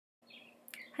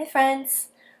Hi friends!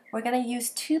 We're going to use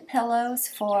 2 pillows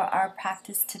for our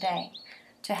practice today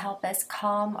to help us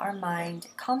calm our mind,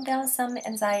 calm down some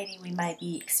anxiety we might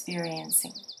be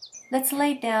experiencing. Let's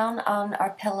lay down on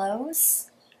our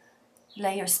pillows.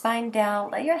 Lay your spine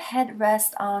down, let your head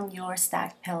rest on your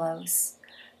stacked pillows.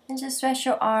 And just stretch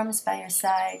your arms by your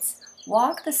sides.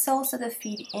 Walk the soles of the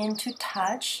feet in to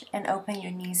touch and open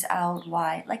your knees out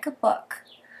wide like a book.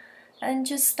 And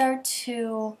just start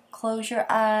to close your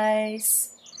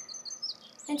eyes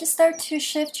and just start to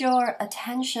shift your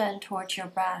attention towards your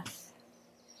breath.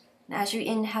 And as you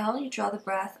inhale, you draw the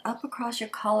breath up across your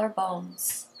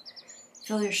collarbones.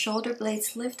 Feel your shoulder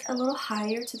blades lift a little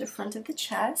higher to the front of the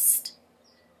chest.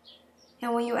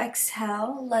 And when you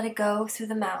exhale, let it go through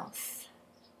the mouth.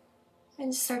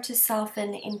 And start to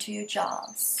soften into your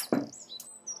jaws.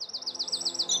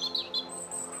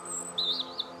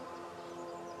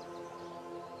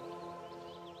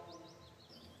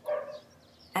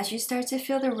 As you start to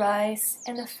feel the rise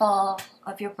and the fall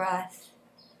of your breath,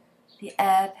 the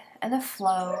ebb and the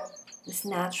flow, this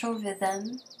natural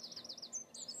rhythm,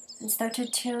 and start to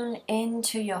tune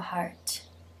into your heart.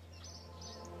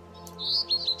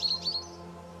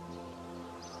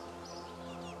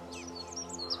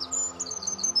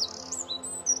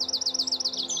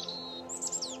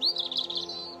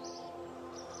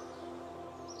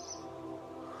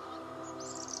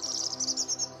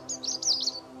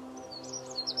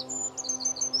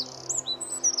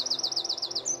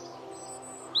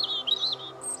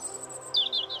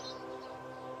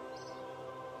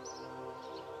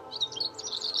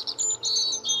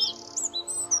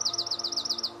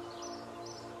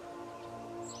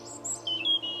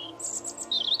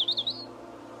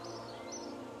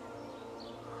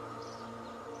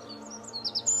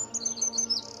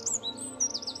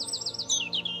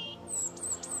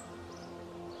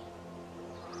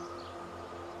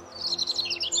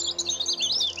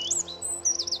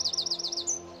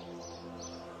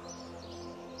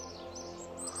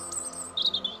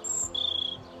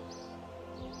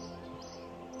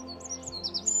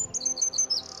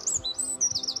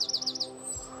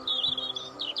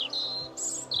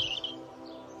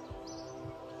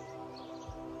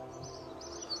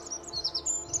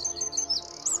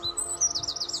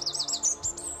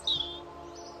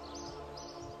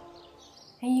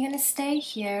 And you're going to stay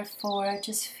here for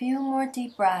just a few more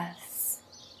deep breaths.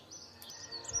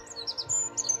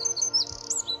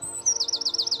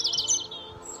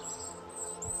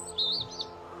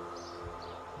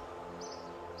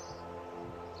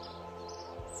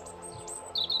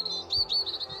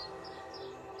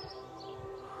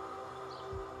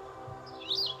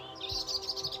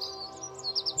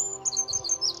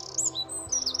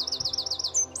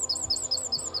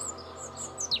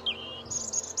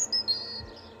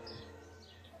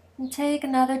 And take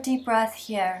another deep breath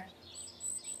here.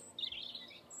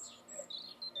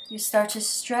 You start to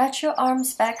stretch your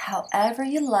arms back however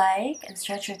you like and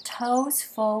stretch your toes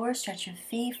forward, stretch your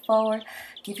feet forward.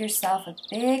 Give yourself a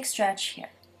big stretch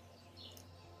here.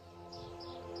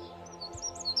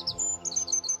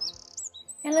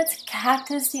 And let's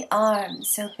cactus the arms.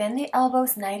 So bend the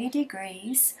elbows 90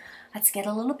 degrees. Let's get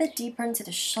a little bit deeper into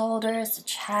the shoulders, the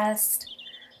chest,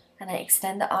 and then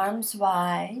extend the arms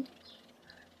wide.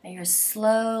 And you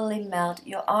slowly melt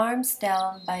your arms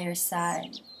down by your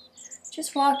side.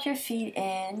 Just walk your feet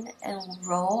in and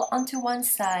roll onto one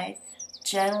side.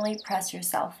 Gently press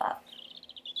yourself up.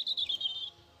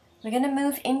 We're going to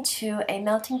move into a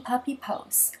melting puppy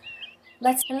pose.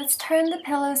 Let's turn the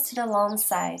pillows to the long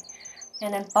side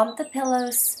and then bump the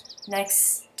pillows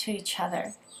next to each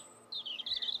other.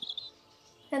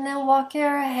 And then walk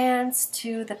your hands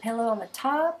to the pillow on the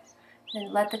top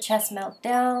and let the chest melt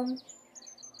down.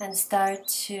 And start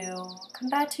to come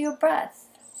back to your breath.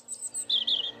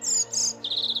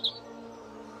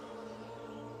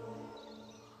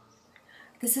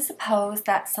 This is a pose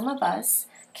that some of us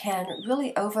can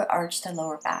really overarch the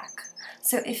lower back.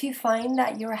 So if you find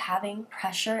that you're having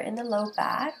pressure in the low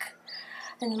back,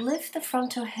 then lift the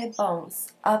frontal hip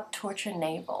bones up towards your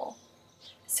navel.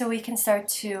 So we can start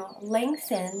to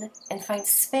lengthen and find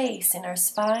space in our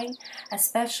spine,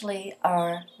 especially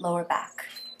our lower back.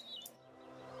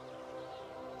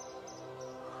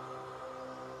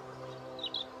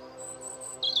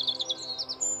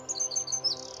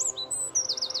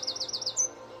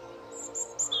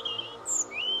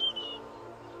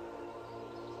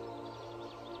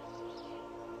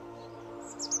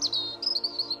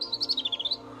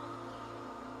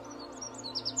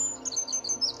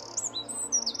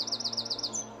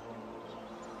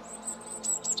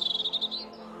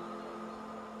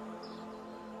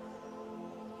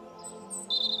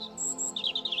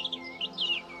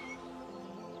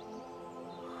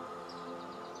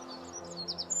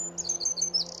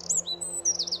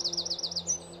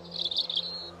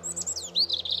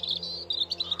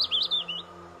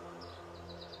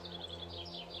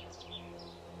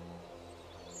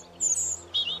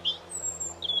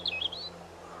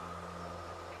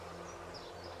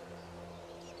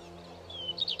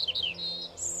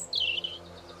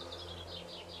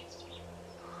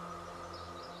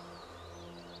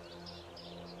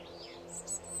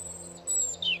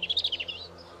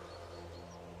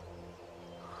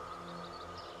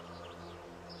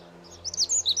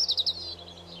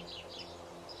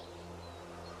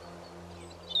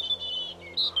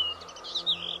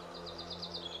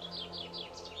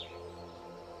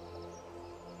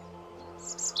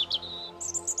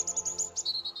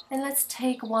 And let's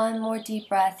take one more deep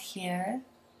breath here.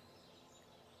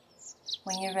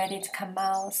 When you're ready to come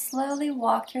out, slowly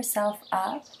walk yourself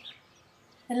up.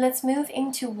 And let's move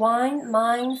into one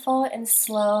mindful and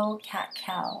slow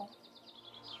cat-cow.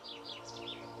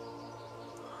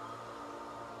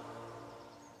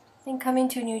 Then coming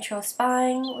to neutral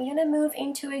spine, we're going to move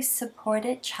into a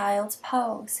supported child's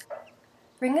pose.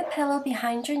 Bring a pillow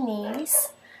behind your knees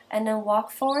and then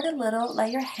walk forward a little.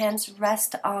 Let your hands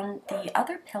rest on the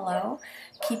other pillow.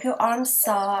 Keep your arms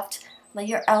soft. Let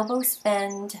your elbows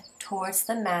bend towards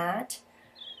the mat.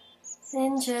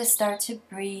 Then just start to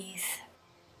breathe.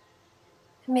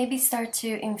 Maybe start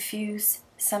to infuse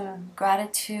some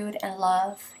gratitude and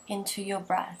love into your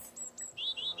breath.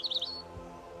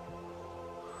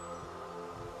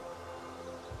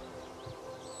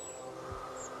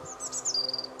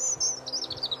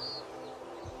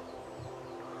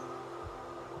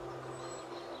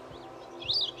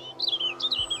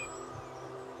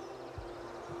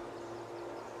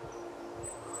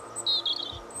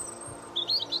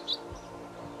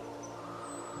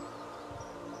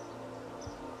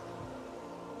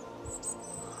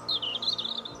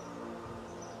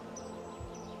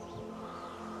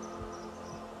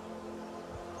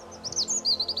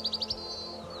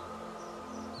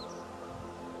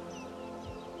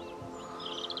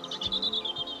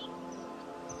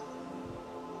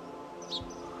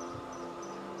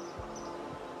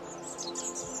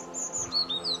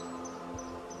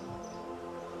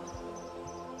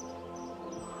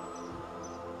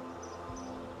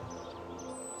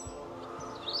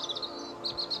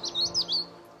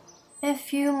 A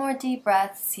few more deep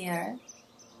breaths here.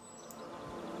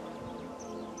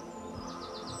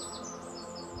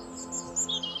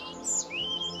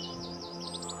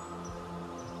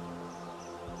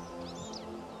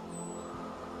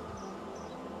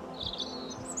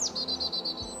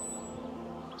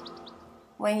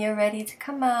 When you're ready to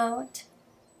come out,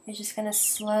 you're just going to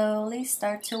slowly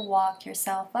start to walk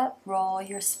yourself up, roll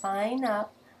your spine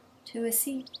up to a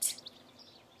seat.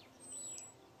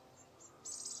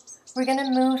 We're going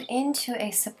to move into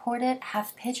a supported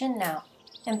half pigeon now.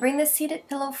 And bring the seated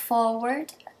pillow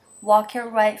forward, walk your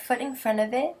right foot in front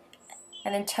of it,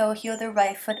 and then toe heel the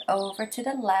right foot over to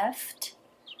the left.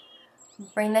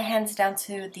 Bring the hands down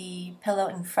to the pillow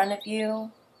in front of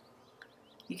you.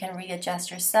 You can readjust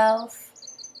yourself.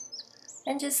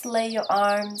 And just lay your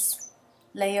arms,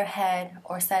 lay your head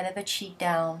or side of the cheek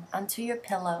down onto your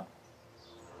pillow.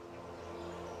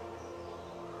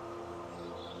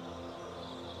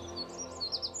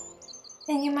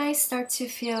 And you might start to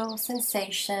feel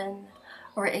sensation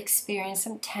or experience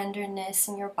some tenderness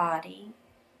in your body.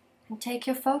 And take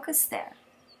your focus there.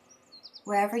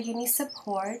 Wherever you need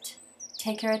support,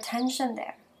 take your attention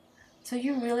there. So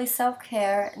you really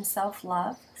self-care and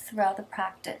self-love throughout the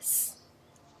practice.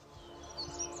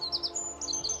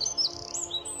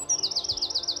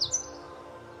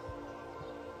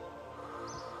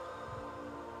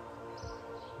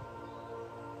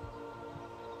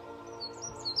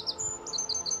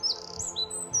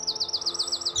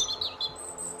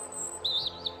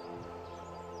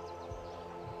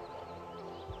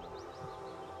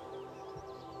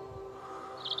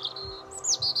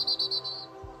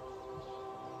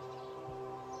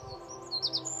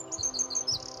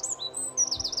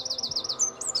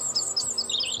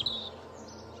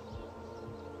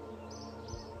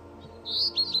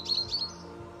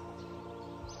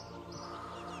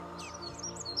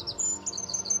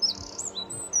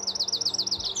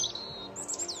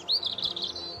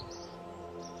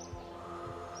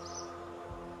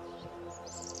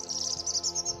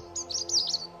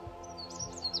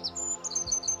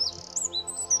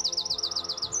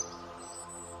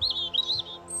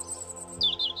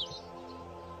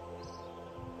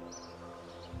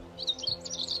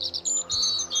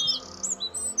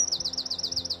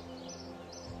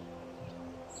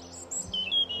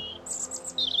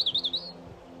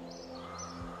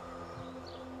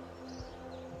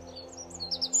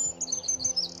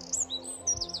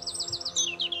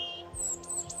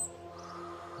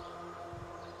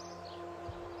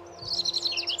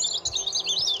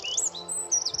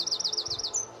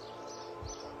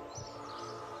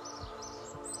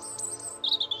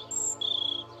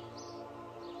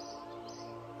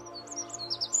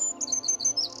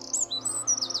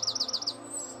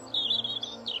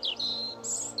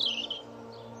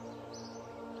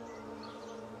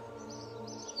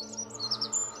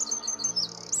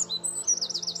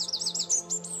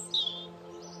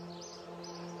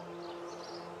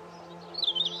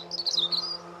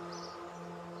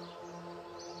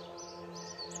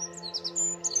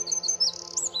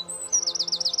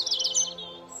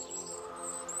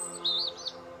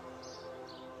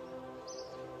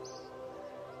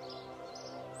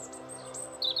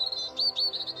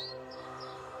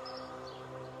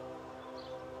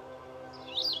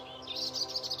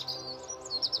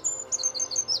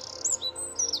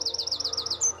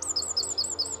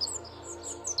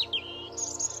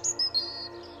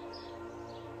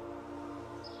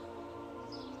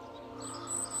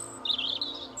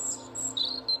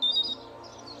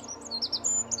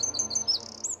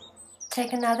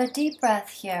 Take another deep breath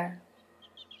here.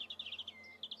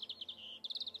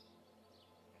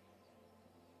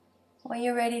 When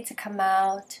you're ready to come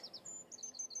out,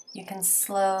 you can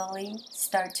slowly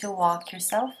start to walk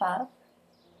yourself up.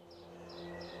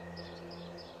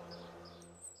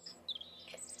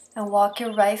 And walk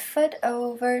your right foot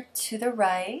over to the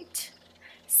right.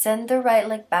 Send the right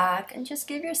leg back and just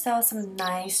give yourself some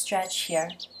nice stretch here.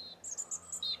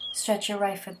 Stretch your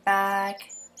right foot back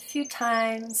a few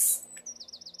times.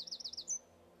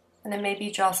 And then maybe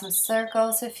draw some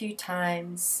circles a few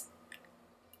times.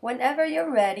 Whenever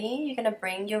you're ready, you're going to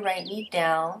bring your right knee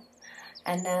down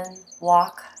and then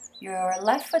walk your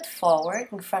left foot forward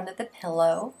in front of the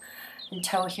pillow and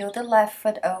toe heel the left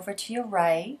foot over to your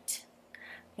right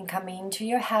and come into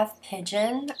your half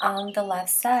pigeon on the left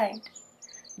side.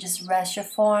 Just rest your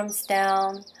forearms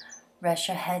down, rest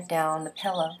your head down on the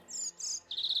pillow.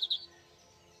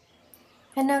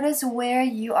 And notice where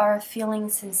you are feeling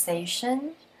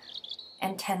sensation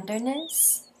and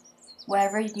tenderness,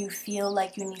 wherever you feel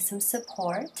like you need some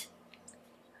support.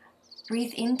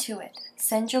 Breathe into it.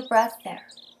 Send your breath there.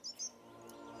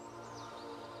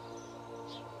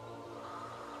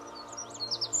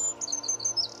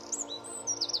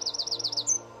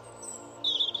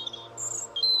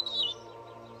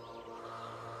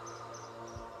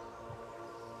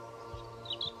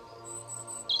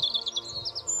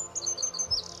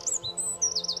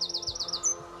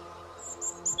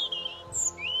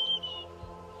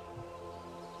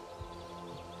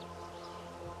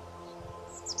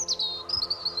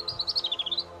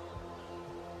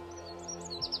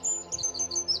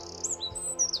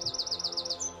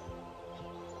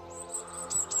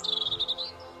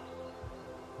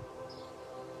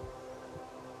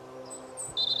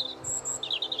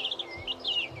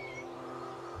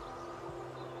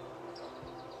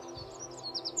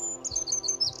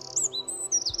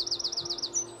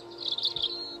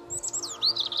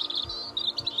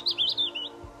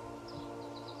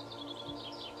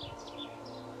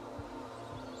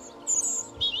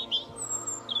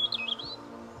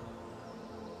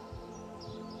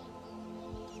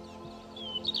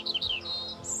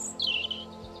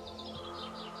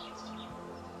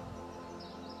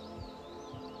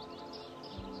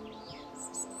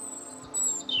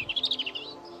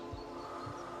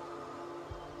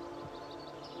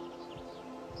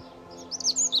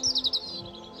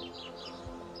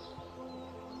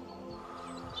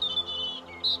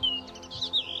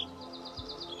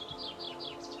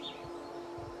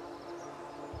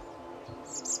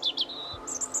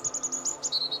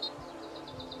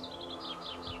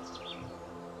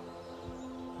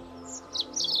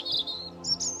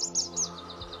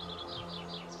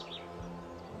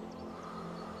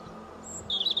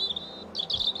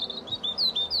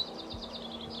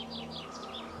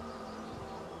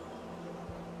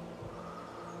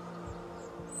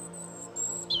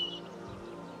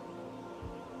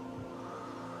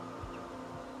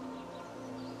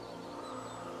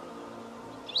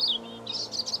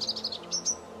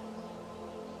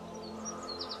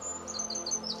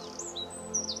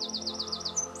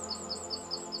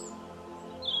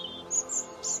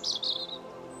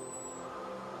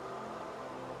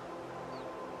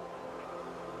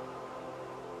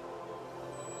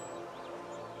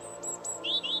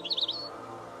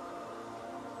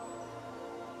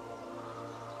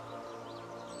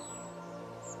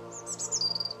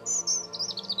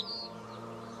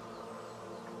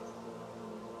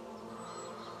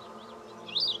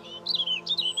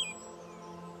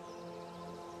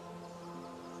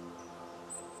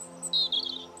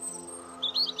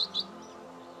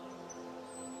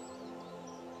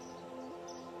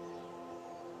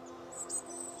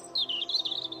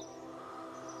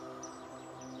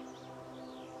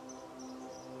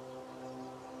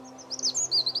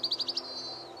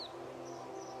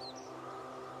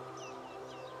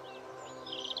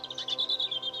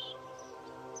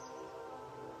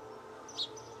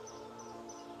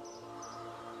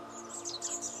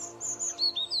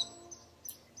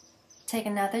 Take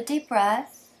another deep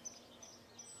breath,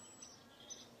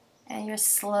 and you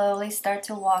slowly start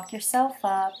to walk yourself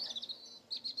up,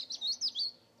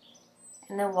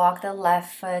 and then walk the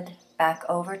left foot back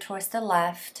over towards the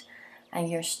left, and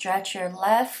you stretch your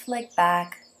left leg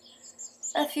back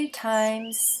a few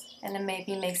times, and then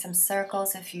maybe make some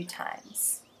circles a few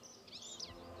times.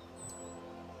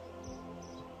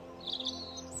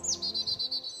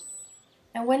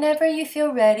 And whenever you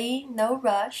feel ready, no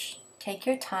rush, take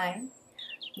your time.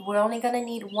 We're only going to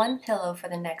need one pillow for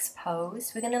the next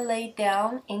pose. We're going to lay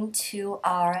down into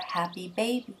our happy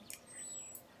baby.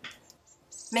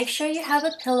 Make sure you have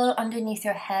a pillow underneath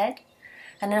your head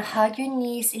And then hug your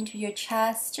knees into your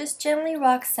chest. Just gently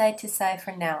rock side to side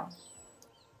for now.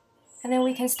 And then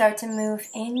we can start to move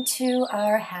into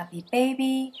our happy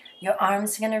baby. Your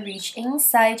arms are going to reach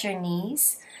inside your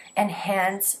knees and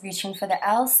hands reaching for the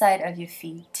outside of your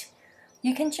feet.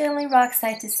 You can gently rock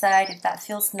side to side if that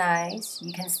feels nice.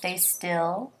 You can stay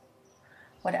still.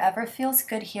 Whatever feels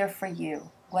good here for you.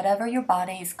 Whatever your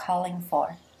body is calling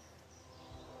for.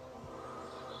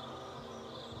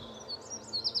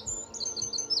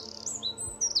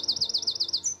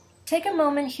 Take a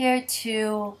moment here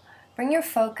to bring your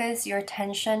focus, your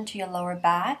attention to your lower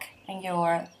back and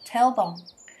your tailbone.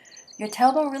 Your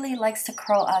tailbone really likes to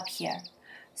curl up here.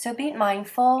 So be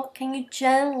mindful. Can you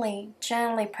gently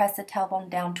press the tailbone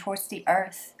down towards the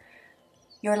earth?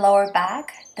 Your lower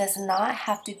back does not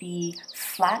have to be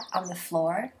flat on the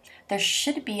floor. There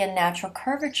should be a natural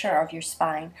curvature of your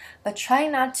spine, but try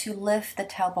not to lift the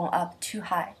tailbone up too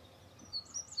high.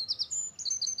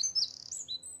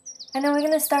 And then we're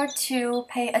going to start to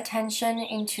pay attention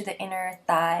into the inner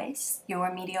thighs,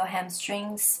 your medial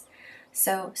hamstrings.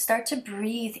 So start to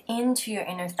breathe into your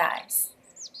inner thighs.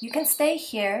 You can stay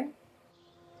here.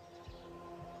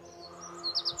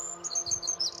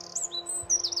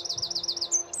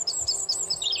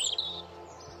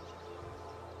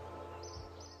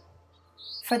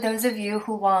 For those of you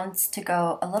who want to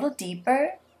go a little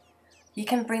deeper, you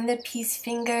can bring the peace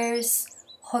fingers,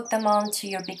 hook them onto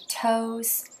your big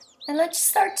toes. And let's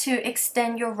start to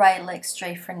extend your right leg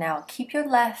straight for now. Keep your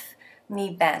left knee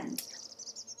bent.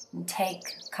 And take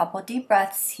a couple deep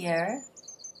breaths here.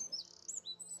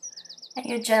 And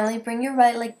you gently bring your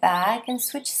right leg back and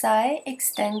switch side.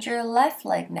 Extend your left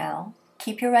leg now.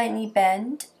 Keep your right knee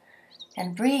bent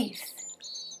and breathe.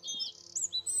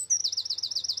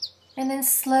 And then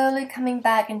slowly coming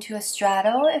back into a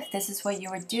straddle if this is what you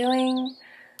were doing.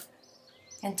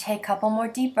 And take a couple more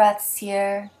deep breaths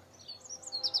here.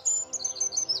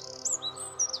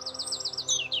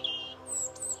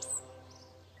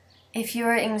 If you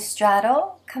are in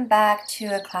straddle, come back to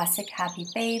a classic happy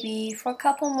baby for a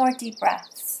couple more deep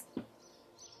breaths.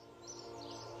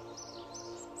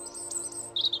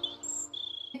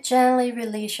 Gently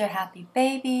release your happy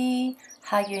baby,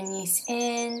 hug your knees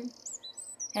in,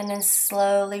 and then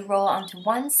slowly roll onto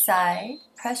one side.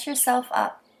 Press yourself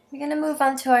up. We're going to move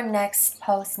on to our next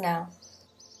pose now.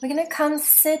 We're going to come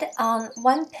sit on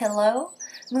one pillow,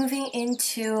 moving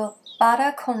into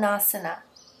Baddha Konasana.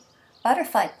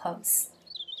 Butterfly pose.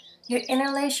 You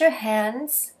interlace your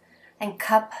hands and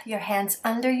cup your hands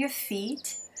under your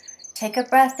feet. Take a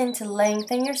breath in to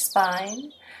lengthen your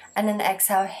spine and then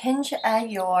exhale, hinge at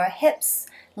your hips.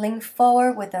 Lean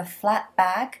forward with a flat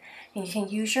back and you can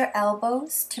use your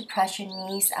elbows to press your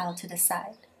knees out to the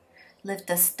side. Lift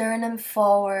the sternum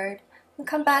forward and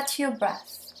come back to your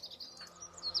breath.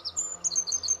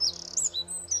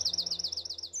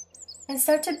 And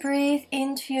start to breathe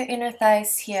into your inner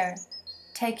thighs here.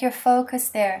 Take your focus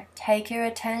there. Take your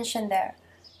attention there.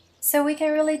 So we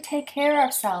can really take care of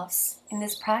ourselves in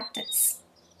this practice.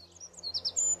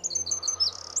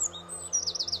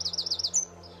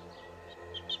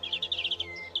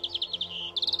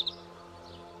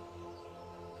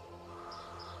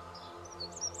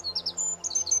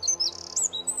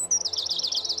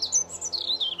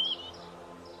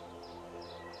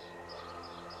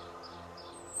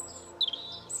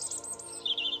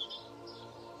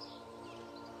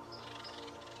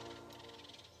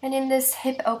 And in this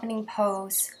hip opening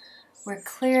pose, we're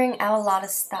clearing out a lot of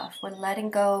stuff. We're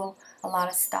letting go a lot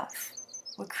of stuff.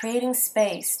 We're creating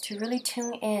space to really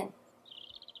tune in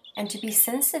and to be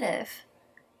sensitive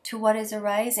to what is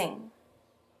arising.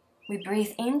 We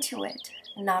breathe into it,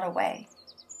 not away.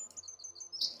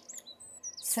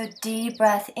 So deep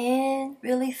breath in,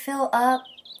 really fill up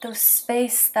those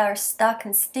spaces that are stuck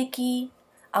and sticky,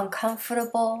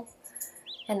 uncomfortable.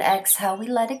 And exhale, we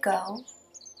let it go.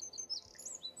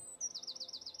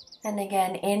 And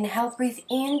again, inhale, breathe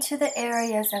into the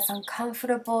areas that's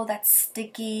uncomfortable, that's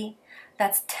sticky,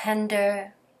 that's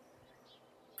tender.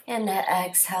 And then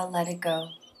exhale, let it go.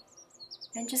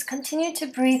 And just continue to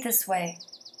breathe this way.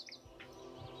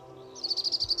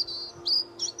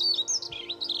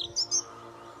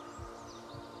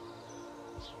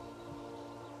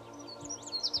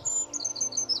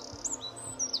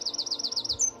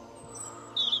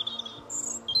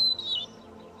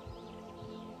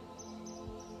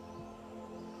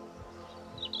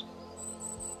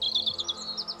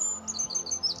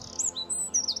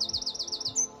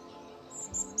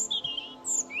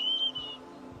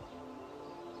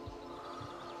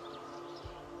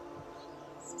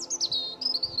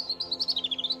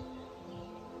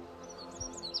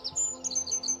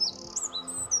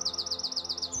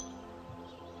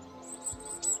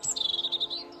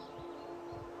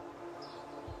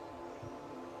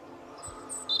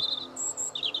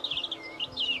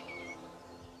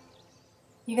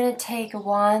 You're going to take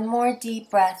one more deep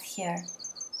breath here.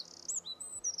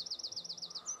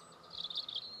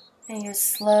 And you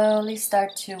slowly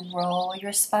start to roll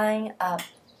your spine up.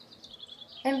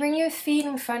 And bring your feet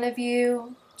in front of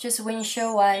you. Just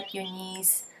windshield wipe your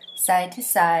knees side to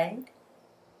side.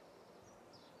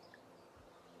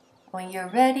 When you're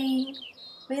ready,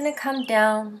 we're going to come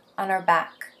down on our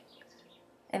back.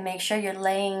 And make sure you're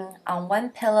laying on one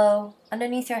pillow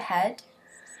underneath your head.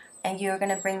 And you're going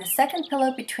to bring the second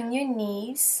pillow between your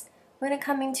knees. We're going to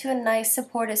come into a nice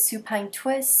supported supine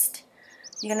twist.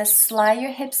 You're going to slide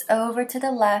your hips over to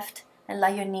the left and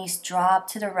let your knees drop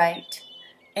to the right.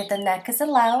 If the neck is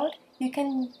allowed, you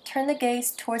can turn the gaze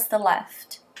towards the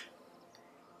left.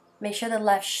 Make sure the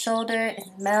left shoulder is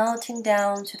melting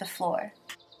down to the floor.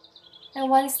 And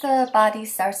once the body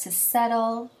starts to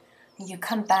settle, you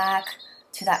come back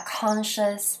to that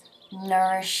conscious,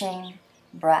 nourishing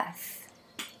breath.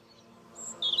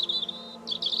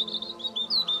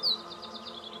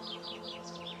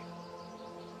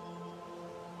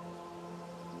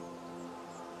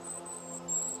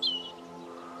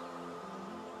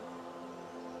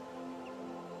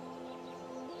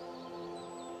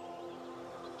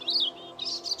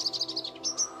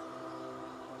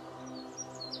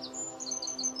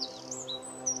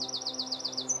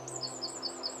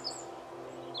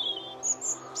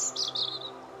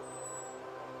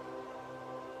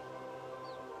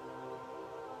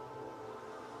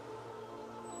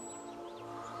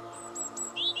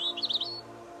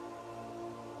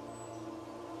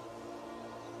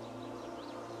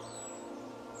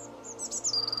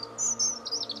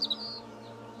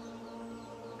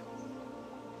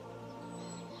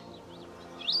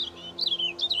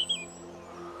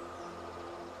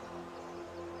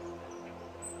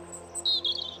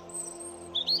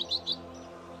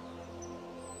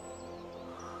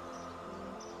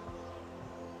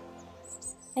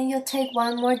 And you'll take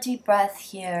one more deep breath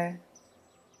here.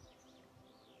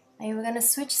 And we're going to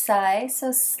switch sides,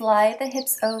 so slide the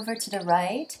hips over to the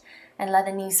right and let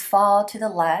the knees fall to the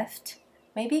left.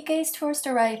 Maybe gaze towards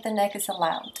the right if the neck is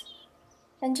allowed.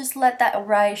 And just let that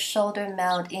right shoulder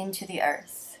melt into the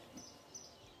earth.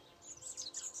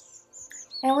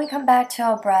 And we come back to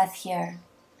our breath here.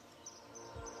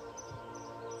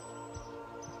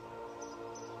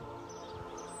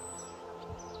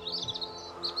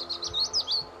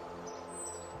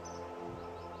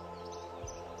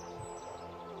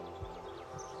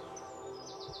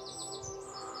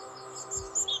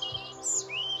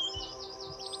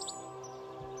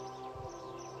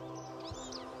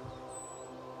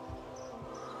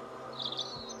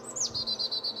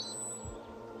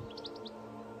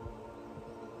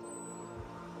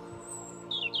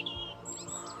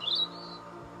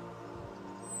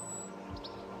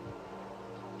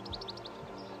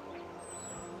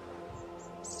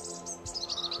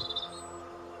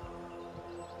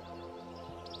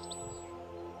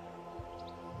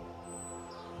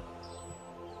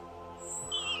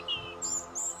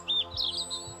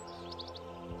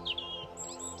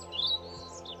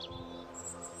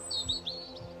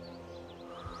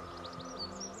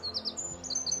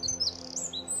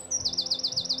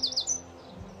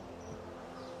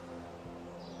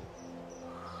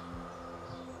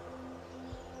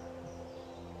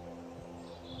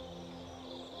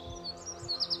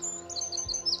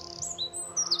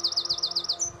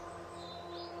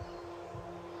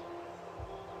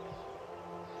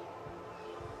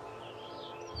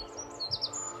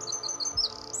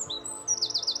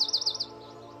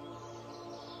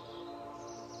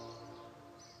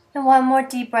 And one more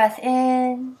deep breath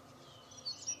in.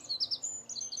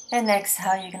 And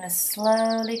exhale, you're going to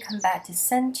slowly come back to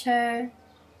center.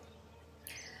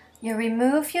 You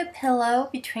remove your pillow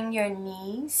between your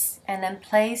knees and then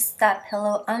place that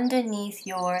pillow underneath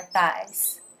your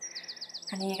thighs.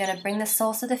 And then you're going to bring the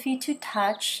soles of the feet to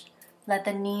touch. Let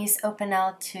the knees open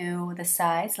out to the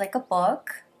sides like a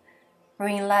book.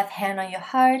 Bring left hand on your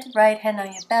heart, right hand on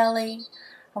your belly.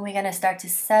 And we're going to start to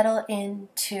settle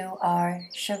into our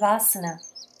Shavasana.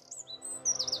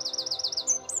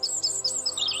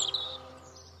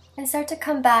 And start to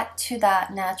come back to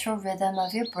that natural rhythm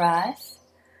of your breath.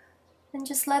 And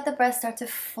just let the breath start to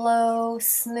flow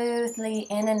smoothly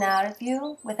in and out of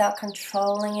you without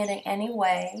controlling it in any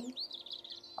way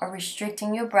or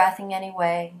restricting your breath in any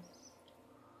way.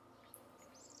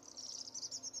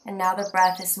 And now the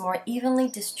breath is more evenly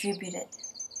distributed.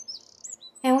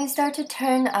 And we start to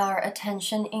turn our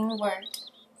attention inward.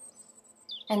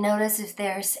 And notice if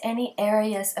there's any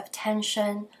areas of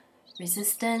tension,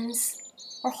 resistance,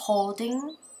 or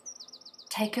holding.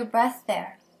 Take your breath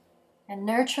there and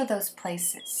nurture those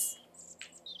places.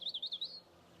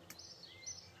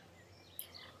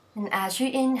 And as you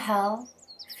inhale,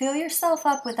 fill yourself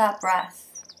up with that breath.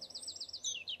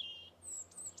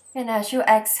 And as you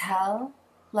exhale,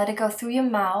 let it go through your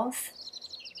mouth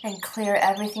and clear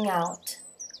everything out.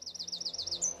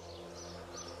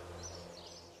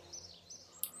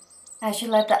 As you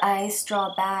let the eyes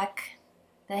draw back,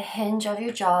 the hinge of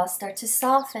your jaw start to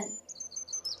soften.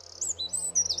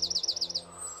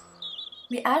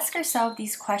 We ask ourselves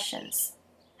these questions.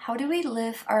 How do we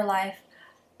live our life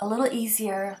a little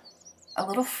easier, a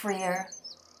little freer,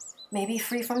 maybe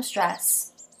free from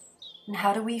stress? And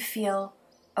how do we feel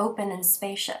open and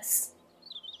spacious?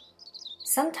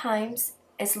 Sometimes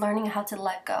it's learning how to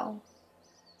let go.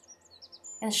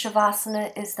 And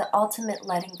Shavasana is the ultimate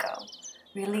letting go,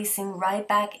 releasing right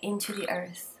back into the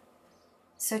earth.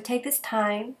 So take this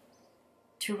time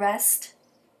to rest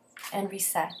and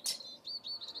reset.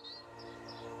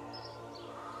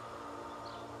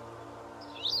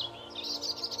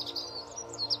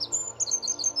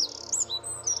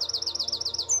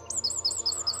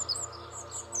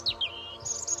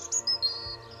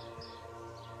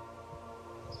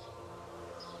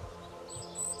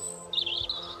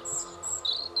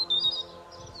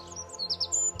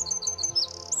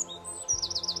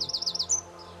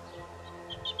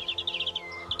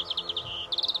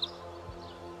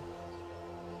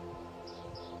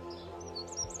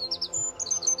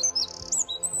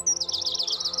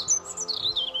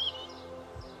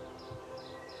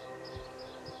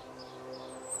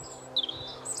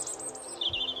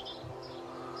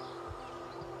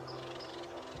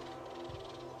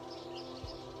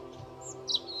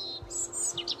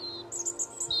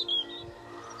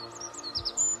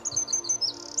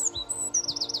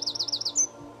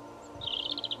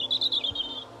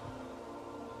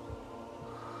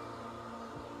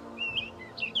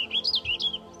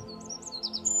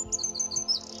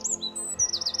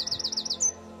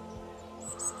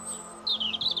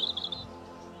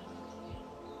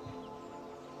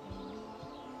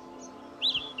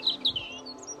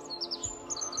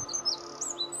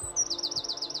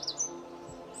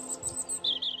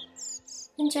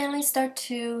 And gently start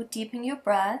to deepen your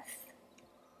breath.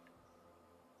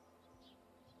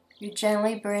 You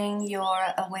gently bring your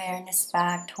awareness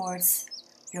back towards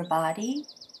your body.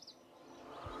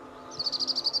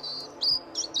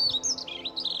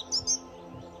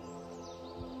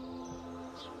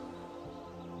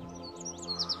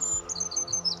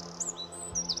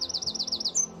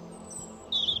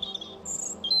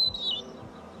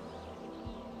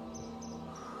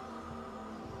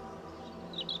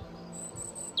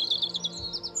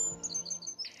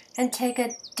 And take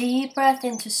a deep breath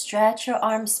in to stretch your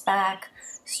arms back,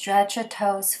 stretch your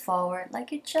toes forward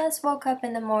like you just woke up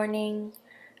in the morning.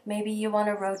 Maybe you want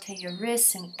to rotate your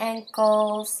wrists and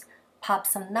ankles, pop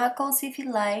some knuckles if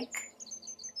you like.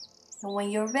 And when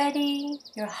you're ready,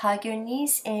 you hug your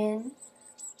knees in,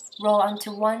 roll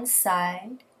onto one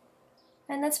side,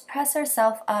 and let's press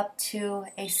ourselves up to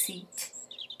a seat.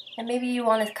 And maybe you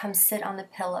want to come sit on the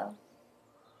pillow.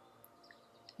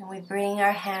 And we bring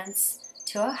our hands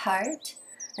to our heart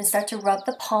and start to rub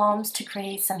the palms to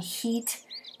create some heat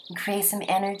and create some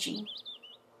energy.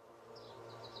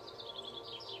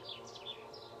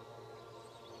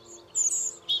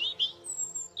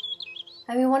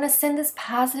 And we want to send this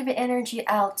positive energy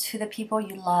out to the people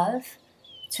you love,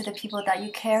 to the people that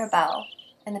you care about,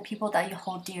 and the people that you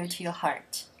hold dear to your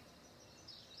heart.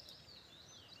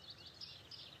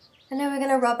 And then we're going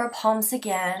to rub our palms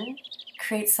again,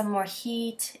 create some more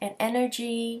heat and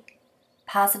energy,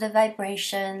 positive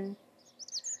vibration.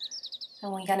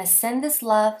 And we're going to send this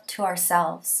love to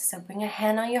ourselves. So bring a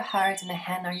hand on your heart and a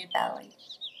hand on your belly.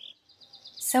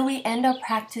 So we end our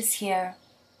practice here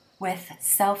with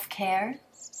self-care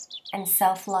and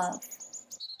self-love.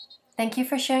 Thank you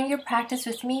for sharing your practice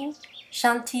with me.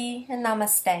 Shanti and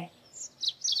Namaste.